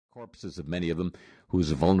Corpses of many of them,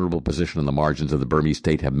 whose vulnerable position on the margins of the Burmese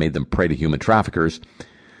state have made them prey to human traffickers.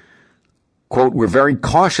 Quote, we're very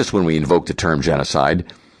cautious when we invoke the term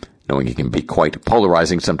genocide, knowing it can be quite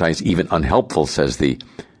polarizing, sometimes even unhelpful, says the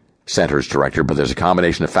center's director, but there's a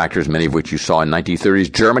combination of factors, many of which you saw in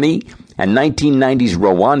 1930s Germany and 1990s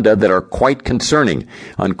Rwanda, that are quite concerning.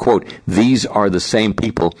 Unquote. These are the same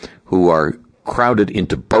people who are crowded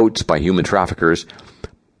into boats by human traffickers,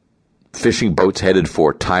 fishing boats headed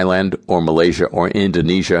for Thailand or Malaysia or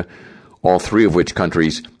Indonesia, all three of which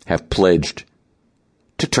countries have pledged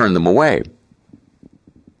to turn them away.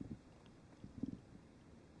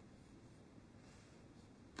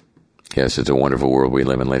 Yes, it's a wonderful world we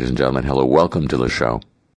live in, ladies and gentlemen. Hello, welcome to the show.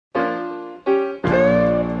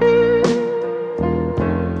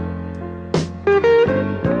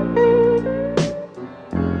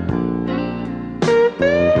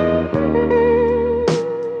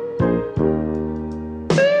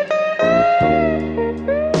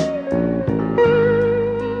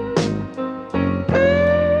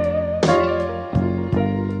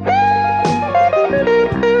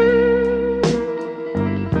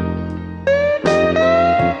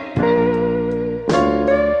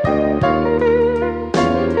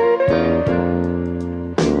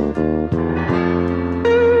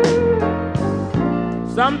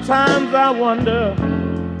 Sometimes I wonder,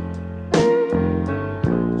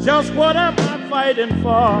 just what am I fighting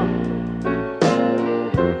for?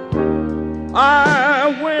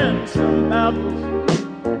 I win some battles,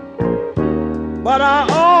 but I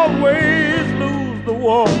always lose the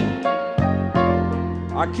war.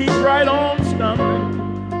 I keep right on stumbling,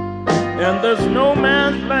 and there's no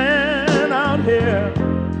man's land out here,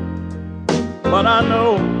 but I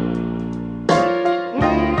know,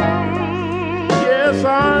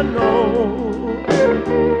 I know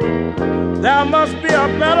there must be a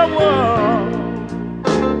better world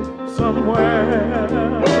somewhere.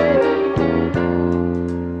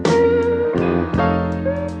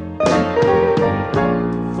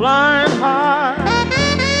 Flying high,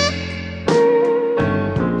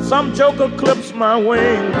 some joker clips my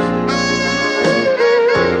wings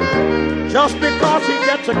just because he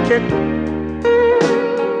gets a kick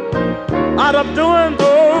out of doing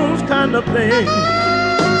those kind of things.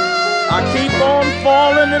 I keep on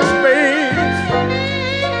falling in space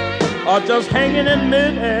or just hanging in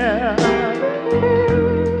midair,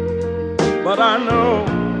 but I know,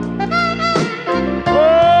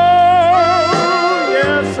 oh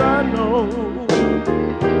yes I know,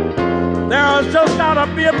 there's just gotta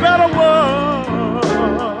be a better world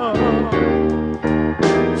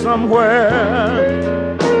somewhere.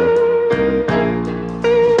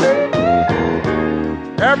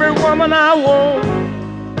 Every woman I want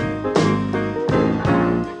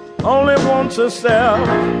only wants herself.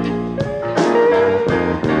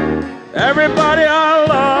 Everybody I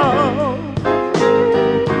love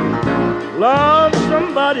loves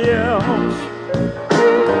somebody else.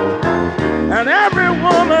 And every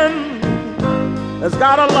woman has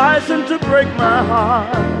got a license to break my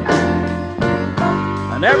heart.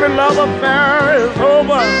 And every love affair is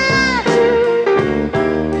over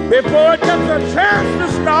before it gets a chance to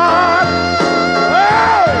start.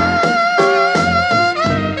 Oh!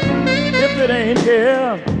 If it ain't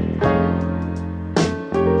here,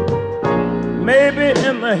 maybe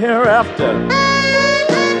in the hereafter,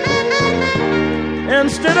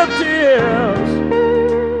 instead of tears,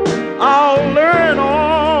 I'll learn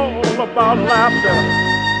all about laughter.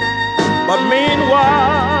 But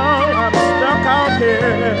meanwhile, I'm stuck out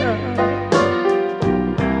here.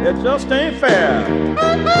 It just ain't fair.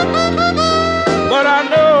 But I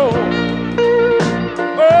know,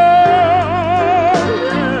 oh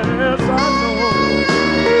yes I know,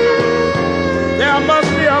 there must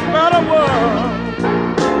be a better world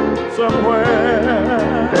somewhere.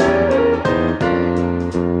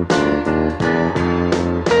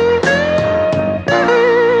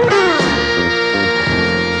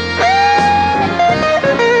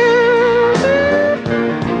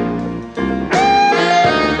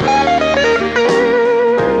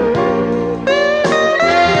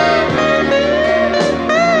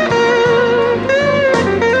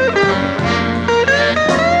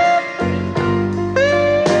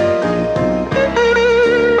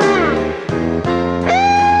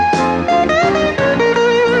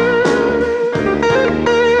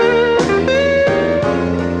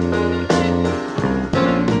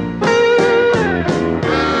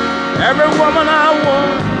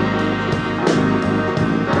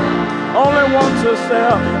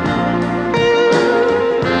 Herself.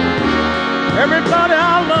 Everybody I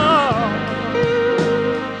love